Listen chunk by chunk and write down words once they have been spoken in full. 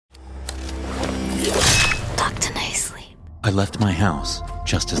I left my house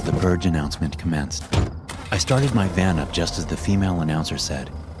just as the purge announcement commenced. I started my van up just as the female announcer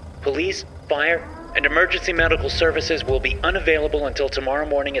said, "Police, fire, and emergency medical services will be unavailable until tomorrow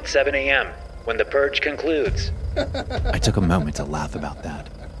morning at 7 a.m. when the purge concludes." I took a moment to laugh about that.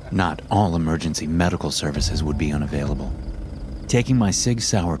 Not all emergency medical services would be unavailable. Taking my Sig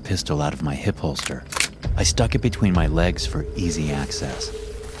Sauer pistol out of my hip holster, I stuck it between my legs for easy access.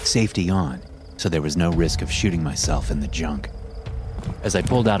 Safety on, so there was no risk of shooting myself in the junk. As I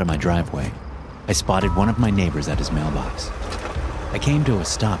pulled out of my driveway, I spotted one of my neighbors at his mailbox. I came to a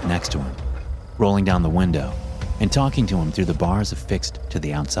stop next to him, rolling down the window and talking to him through the bars affixed to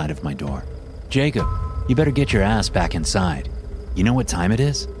the outside of my door. "Jacob, you better get your ass back inside. You know what time it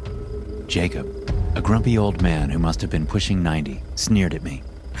is?" Jacob, a grumpy old man who must have been pushing 90, sneered at me.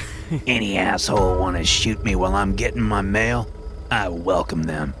 "Any asshole want to shoot me while I'm getting my mail? I welcome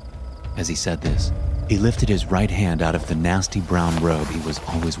them." As he said this, he lifted his right hand out of the nasty brown robe he was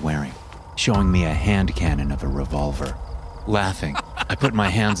always wearing, showing me a hand cannon of a revolver. Laughing, I put my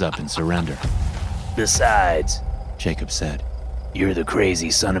hands up in surrender. "Besides," Jacob said, "you're the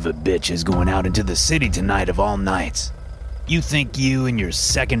crazy son of a bitch who's going out into the city tonight of all nights. You think you and your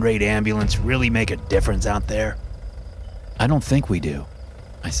second-rate ambulance really make a difference out there?" "I don't think we do,"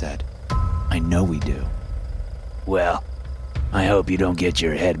 I said. "I know we do." "Well, I hope you don't get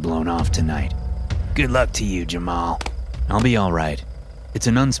your head blown off tonight. Good luck to you, Jamal." "I'll be all right. It's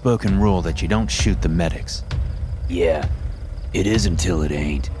an unspoken rule that you don't shoot the medics." "Yeah, it is until it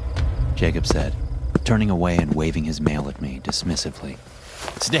ain't," Jacob said, turning away and waving his mail at me dismissively.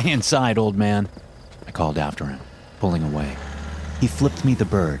 "Stay inside, old man," I called after him, pulling away. He flipped me the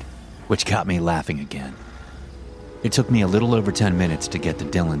bird, which got me laughing again. It took me a little over 10 minutes to get to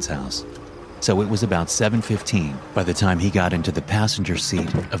Dylan's house, so it was about 7:15 by the time he got into the passenger seat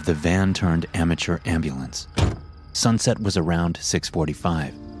of the van-turned-amateur ambulance. Sunset was around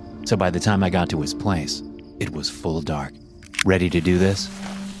 6:45, so by the time I got to his place, it was full dark. "Ready to do this?"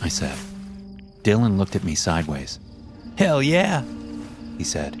 I said. Dylan looked at me sideways. "Hell yeah," he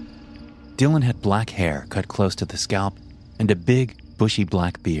said. Dylan had black hair cut close to the scalp and a big, bushy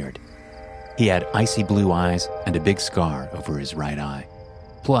black beard. He had icy blue eyes and a big scar over his right eye.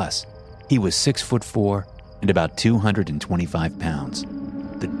 Plus, he was 6'4" and about 225 pounds.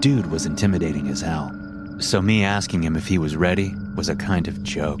 The dude was intimidating as hell, so me asking him if he was ready was a kind of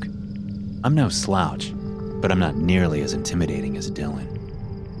joke. I'm no slouch, but I'm not nearly as intimidating as Dylan.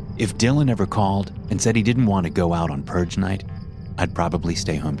 If Dylan ever called and said he didn't want to go out on purge night, I'd probably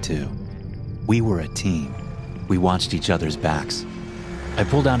stay home too. We were a team. We watched each other's backs. I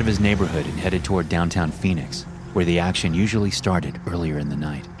pulled out of his neighborhood and headed toward downtown Phoenix, where the action usually started earlier in the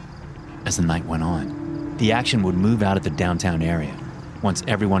night. As the night went on, the action would move out of the downtown area once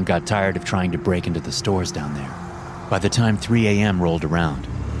everyone got tired of trying to break into the stores down there. By the time 3 a.m. rolled around,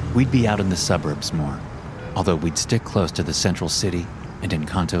 we'd be out in the suburbs more, although we'd stick close to the central city and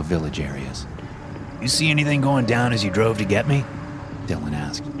Encanto Village areas. "You see anything going down as you drove to get me?" Dylan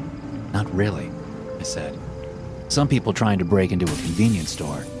asked. "Not really," I said. "Some people trying to break into a convenience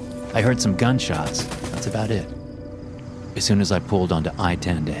store. I heard some gunshots. That's about it." As soon as I pulled onto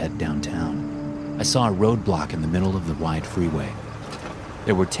I-10 to head downtown, I saw a roadblock in the middle of the wide freeway.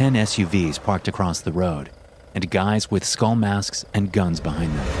 There were 10 SUVs parked across the road, and guys with skull masks and guns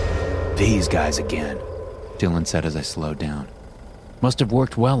behind them. "These guys again," Dylan said as I slowed down. "Must have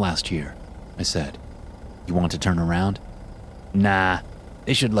worked well last year," I said. "You want to turn around?" "Nah,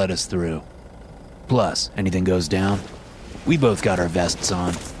 they should let us through. Plus, anything goes down, we both got our vests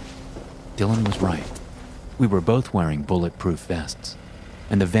on." Dylan was right. We were both wearing bulletproof vests,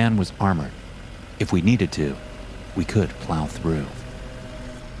 and the van was armored. If we needed to, we could plow through.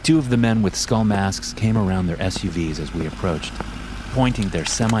 Two of the men with skull masks came around their SUVs as we approached, pointing their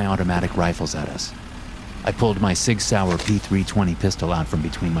semi-automatic rifles at us. I pulled my Sig Sauer P320 pistol out from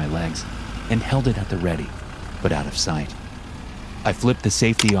between my legs and held it at the ready, but out of sight. I flipped the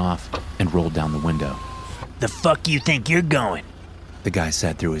safety off and rolled down the window. "The fuck you think you're going?" the guy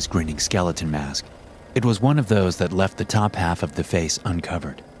said through his grinning skeleton mask. It was one of those that left the top half of the face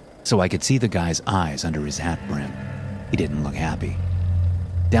uncovered, so I could see the guy's eyes under his hat brim. He didn't look happy.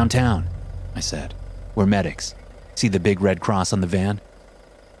 "Downtown," I said. "We're medics. See the big red cross on the van?"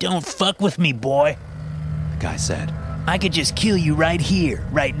 "Don't fuck with me, boy," the guy said. "I could just kill you right here,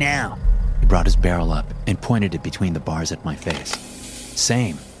 right now." He brought his barrel up and pointed it between the bars at my face.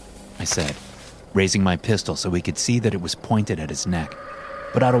 "Same," I said, raising my pistol so he could see that it was pointed at his neck.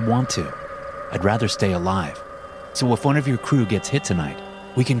 "But I don't want to. I'd rather stay alive. So if one of your crew gets hit tonight,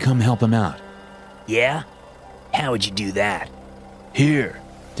 we can come help him out." "Yeah? How would you do that?" "Here,"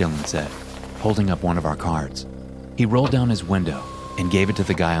 Dylan said, holding up one of our cards. He rolled down his window and gave it to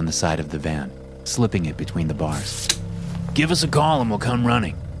the guy on the side of the van, slipping it between the bars. "Give us a call and we'll come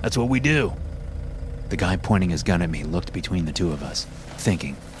running. That's what we do." The guy pointing his gun at me looked between the two of us,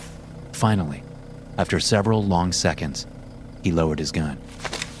 thinking. Finally, after several long seconds, he lowered his gun.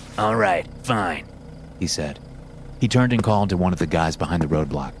 "All right, fine," he said. He turned and called to one of the guys behind the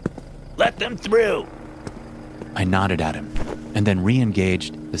roadblock. "Let them through." I nodded at him and then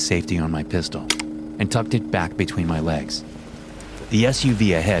re-engaged the safety on my pistol and tucked it back between my legs. The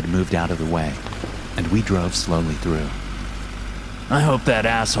SUV ahead moved out of the way, and we drove slowly through. "I hope that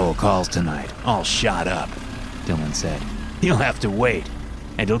asshole calls tonight, all shot up," Dylan said. "He'll have to wait,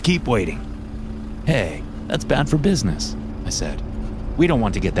 and he'll keep waiting." "Hey, that's bad for business," I said. "We don't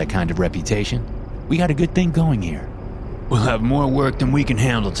want to get that kind of reputation. We got a good thing going here." "We'll have more work than we can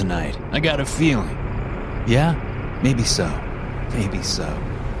handle tonight. I got a feeling." "Yeah, maybe so. Maybe so.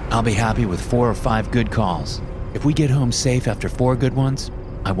 I'll be happy with 4 or 5 good calls. If we get home safe after 4 good ones,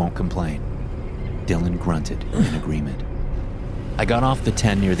 I won't complain." Dylan grunted in agreement. I got off the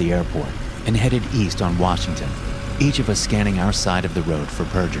 10 near the airport and headed east on Washington, each of us scanning our side of the road for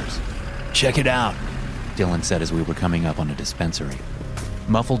purgers. "Check it out," Dylan said as we were coming up on a dispensary.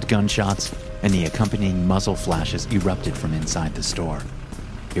 Muffled gunshots and the accompanying muzzle flashes erupted from inside the store.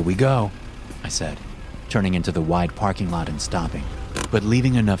 "Here we go," I said, turning into the wide parking lot and stopping, but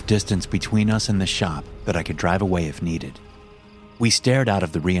leaving enough distance between us and the shop that I could drive away if needed. We stared out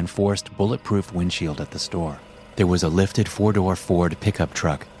of the reinforced, bulletproof windshield at the store. There was a lifted 4-door Ford pickup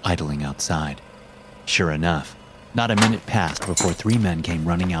truck idling outside. Sure enough, not a minute passed before 3 men came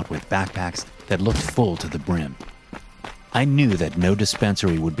running out with backpacks that looked full to the brim. I knew that no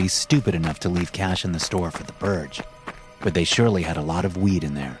dispensary would be stupid enough to leave cash in the store for the purge, but they surely had a lot of weed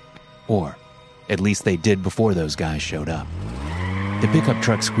in there. Or, at least they did before those guys showed up. The pickup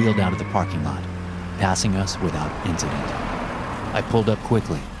truck squealed out of the parking lot, passing us without incident. I pulled up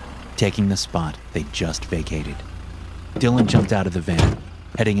quickly, taking the spot they just vacated. Dylan jumped out of the van,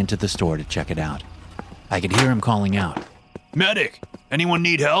 heading into the store to check it out. I could hear him calling out, "Medic! Anyone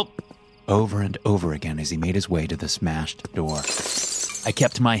need help?" over and over again as he made his way to the smashed door. I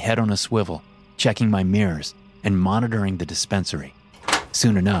kept my head on a swivel, checking my mirrors and monitoring the dispensary.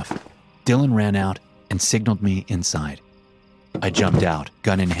 Soon enough, Dylan ran out and signaled me inside. I jumped out,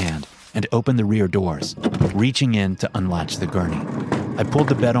 gun in hand, and opened the rear doors, reaching in to unlatch the gurney. I pulled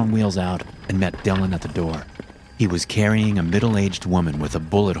the bed on wheels out and met Dylan at the door. He was carrying a middle-aged woman with a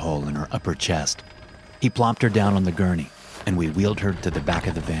bullet hole in her upper chest. He plopped her down on the gurney, and we wheeled her to the back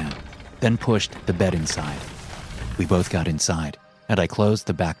of the van, then pushed the bed inside. We both got inside, and I closed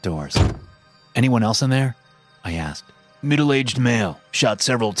the back doors. "Anyone else in there?" I asked. "Middle-aged male, shot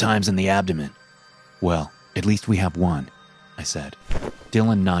several times in the abdomen." "Well, at least we have one," I said.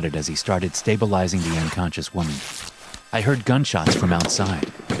 Dylan nodded as he started stabilizing the unconscious woman. I heard gunshots from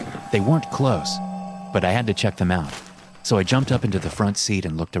outside. They weren't close, but I had to check them out, so I jumped up into the front seat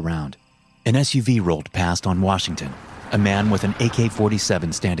and looked around. An SUV rolled past on Washington. A man with an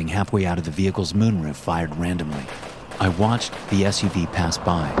AK-47 standing halfway out of the vehicle's moonroof fired randomly. I watched the SUV pass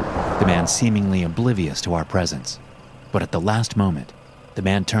by, the man seemingly oblivious to our presence. But at the last moment, the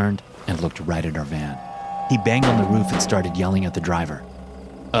man turned and looked right at our van. He banged on the roof and started yelling at the driver.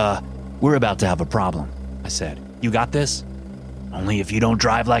 We're about to have a problem," I said. "You got this?" "Only if you don't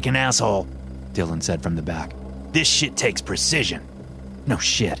drive like an asshole," Dylan said from the back. "This shit takes precision." "No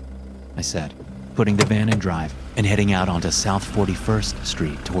shit," I said, putting the van in drive and heading out onto South 41st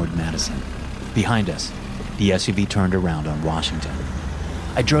Street toward Madison. Behind us, the SUV turned around on Washington.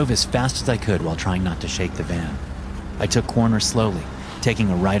 I drove as fast as I could while trying not to shake the van. I took corners slowly, taking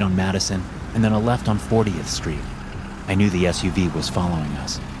a right on Madison and then a left on 40th Street. I knew the SUV was following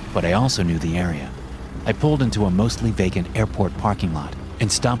us, but I also knew the area. I pulled into a mostly vacant airport parking lot and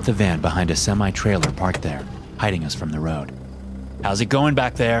stopped the van behind a semi-trailer parked there, hiding us from the road. "How's it going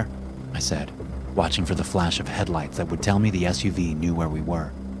back there?" I said, watching for the flash of headlights that would tell me the SUV knew where we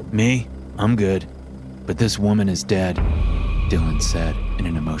were. "Me? I'm good. But this woman is dead," Dylan said in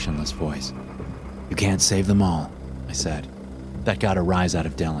an emotionless voice. "You can't save them all," I said. That got a rise out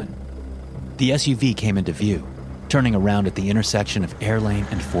of Dylan. The SUV came into view, turning around at the intersection of Air Lane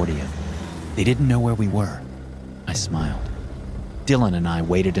and 40th. They didn't know where we were. I smiled. Dylan and I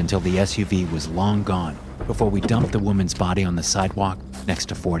waited until the SUV was long gone before we dumped the woman's body on the sidewalk next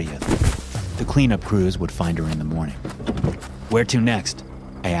to 40th. The cleanup crews would find her in the morning. "Where to next?"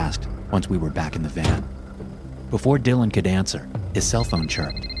 I asked once we were back in the van. Before Dylan could answer, his cell phone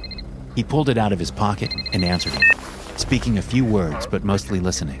chirped. He pulled it out of his pocket and answered it, speaking a few words but mostly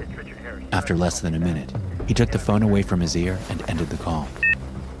listening. After less than a minute, he took the phone away from his ear and ended the call.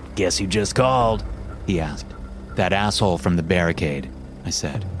 "Guess you just called?" he asked. That asshole from the barricade, I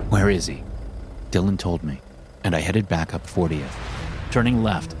said. Where is he? Dylan told me, and I headed back up 40th, turning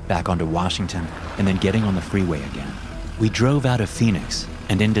left back onto Washington and then getting on the freeway again. We drove out of Phoenix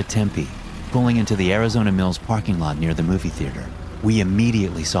and into Tempe, pulling into the Arizona Mills parking lot near the movie theater. We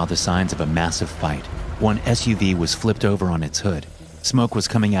immediately saw the signs of a massive fight. One SUV was flipped over on its hood. Smoke was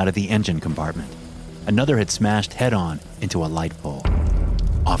coming out of the engine compartment. Another had smashed head-on into a light pole.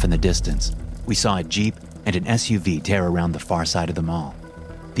 Off in the distance, we saw a Jeep and an SUV tear around the far side of the mall.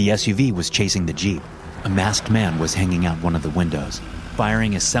 The SUV was chasing the Jeep. A masked man was hanging out one of the windows,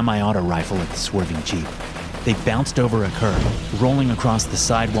 firing a semi-auto rifle at the swerving Jeep. They bounced over a curb, rolling across the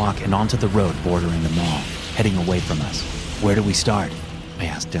sidewalk and onto the road bordering the mall, heading away from us. Where do we start? I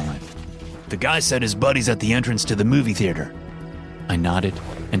asked Dylan. The guy said his buddy's at the entrance to the movie theater. I nodded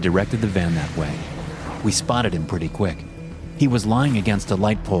and directed the van that way. We spotted him pretty quick. He was lying against a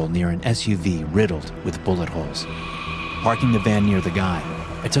light pole near an SUV riddled with bullet holes. Parking the van near the guy,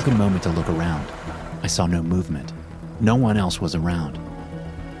 I took a moment to look around. I saw no movement. No one else was around.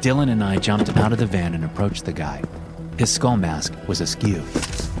 Dylan and I jumped out of the van and approached the guy. His skull mask was askew,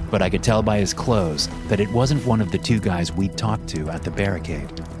 but I could tell by his clothes that it wasn't one of the two guys we'd talked to at the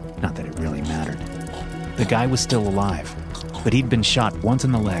barricade. Not that it really mattered. The guy was still alive, but he'd been shot once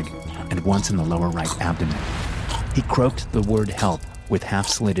in the leg and once in the lower right abdomen. He croaked the word help with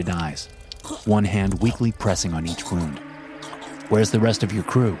half-slitted eyes, one hand weakly pressing on each wound. Where's the rest of your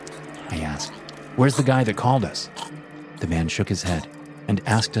crew? I asked. Where's the guy that called us? The man shook his head and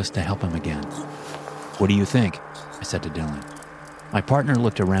asked us to help him again. What do you think? I said to Dylan. My partner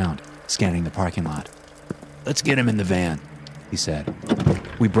looked around, scanning the parking lot. Let's get him in the van, he said.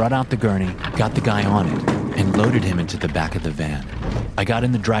 We brought out the gurney, got the guy on it, and loaded him into the back of the van. I got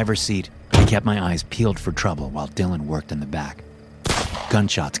in the driver's seat and kept my eyes peeled for trouble while Dylan worked in the back.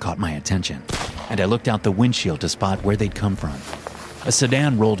 Gunshots caught my attention, and I looked out the windshield to spot where they'd come from. A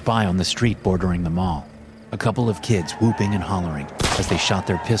sedan rolled by on the street bordering the mall, a couple of kids whooping and hollering as they shot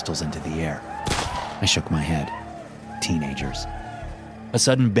their pistols into the air. I shook my head. Teenagers. A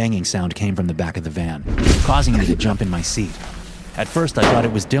sudden banging sound came from the back of the van, causing me to jump in my seat. At first, I thought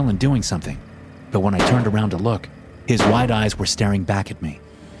it was Dylan doing something, but when I turned around to look, his wide eyes were staring back at me.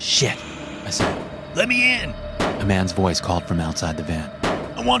 Shit, I said. Let me in, a man's voice called from outside the van.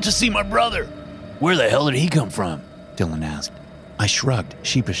 I want to see my brother. Where the hell did he come from? Dylan asked. I shrugged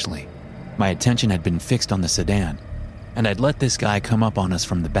sheepishly. My attention had been fixed on the sedan, and I'd let this guy come up on us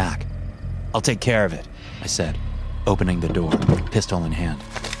from the back. I'll take care of it, I said, opening the door, pistol in hand.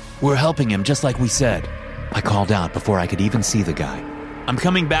 We're helping him just like we said. I called out before I could even see the guy. I'm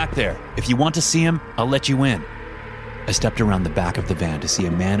coming back there. If you want to see him, I'll let you in. I stepped around the back of the van to see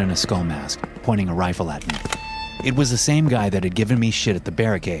a man in a skull mask pointing a rifle at me. It was the same guy that had given me shit at the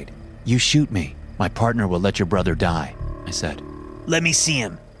barricade. You shoot me. My partner will let your brother die, I said. Let me see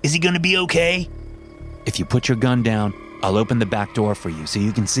him. Is he going to be okay? If you put your gun down, I'll open the back door for you so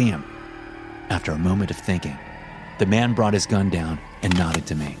you can see him. After a moment of thinking, the man brought his gun down and nodded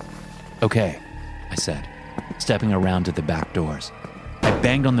to me. Okay, I said, stepping around to the back doors. I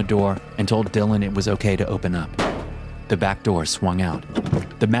banged on the door and told Dylan it was okay to open up. The back door swung out.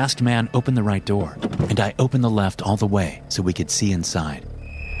 The masked man opened the right door, and I opened the left all the way so we could see inside.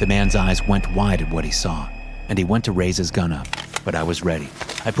 The man's eyes went wide at what he saw, and he went to raise his gun up, but I was ready.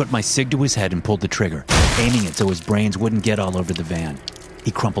 I put my cig to his head and pulled the trigger, aiming it so his brains wouldn't get all over the van. He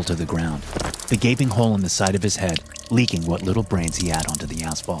crumpled to the ground, the gaping hole in the side of his head leaking what little brains he had onto the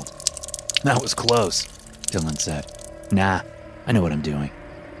asphalt. That was close, Dylan said. Nah, I know what I'm doing.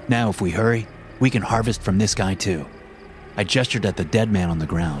 Now if we hurry, we can harvest from this guy too. I gestured at the dead man on the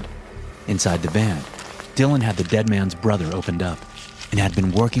ground. Inside the van, Dylan had the dead man's brother opened up and had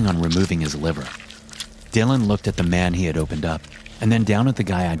been working on removing his liver. Dylan looked at the man he had opened up and then down at the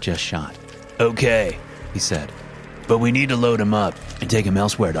guy I'd just shot. Okay, he said, but we need to load him up and take him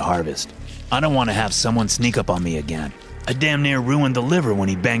elsewhere to harvest. I don't want to have someone sneak up on me again. I damn near ruined the liver when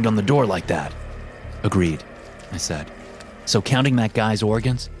he banged on the door like that. Agreed, I said. So counting that guy's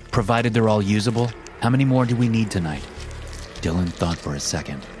organs, provided they're all usable, how many more do we need tonight? Dylan thought for a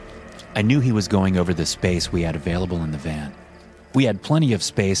second. I knew he was going over the space we had available in the van. We had plenty of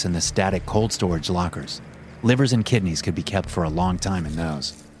space in the static cold storage lockers. Livers and kidneys could be kept for a long time in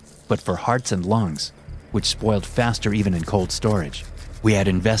those. But for hearts and lungs, which spoiled faster even in cold storage, we had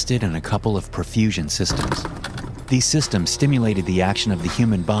invested in a couple of perfusion systems. These systems stimulated the action of the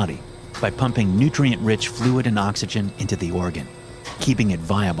human body by pumping nutrient-rich fluid and oxygen into the organ, keeping it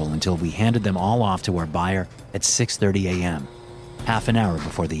viable until we handed them all off to our buyer at 6:30 a.m., half an hour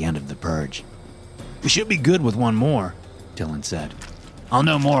before the end of the purge. We should be good with one more, Dylan said. I'll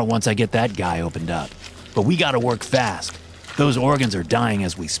know more once I get that guy opened up, but but we gotta work fast. Those organs are dying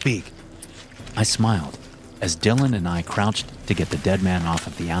as we speak." I smiled as Dylan and I crouched to get the dead man off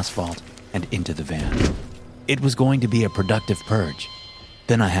of the asphalt and into the van. It was going to be a productive purge.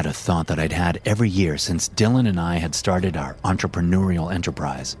 Then I had a thought that I'd had every year since Dylan and I had started our entrepreneurial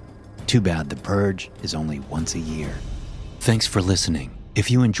enterprise. Too bad the purge is only once a year. Thanks for listening.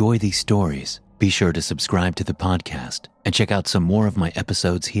 If you enjoy these stories, be sure to subscribe to the podcast and check out some more of my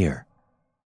episodes here.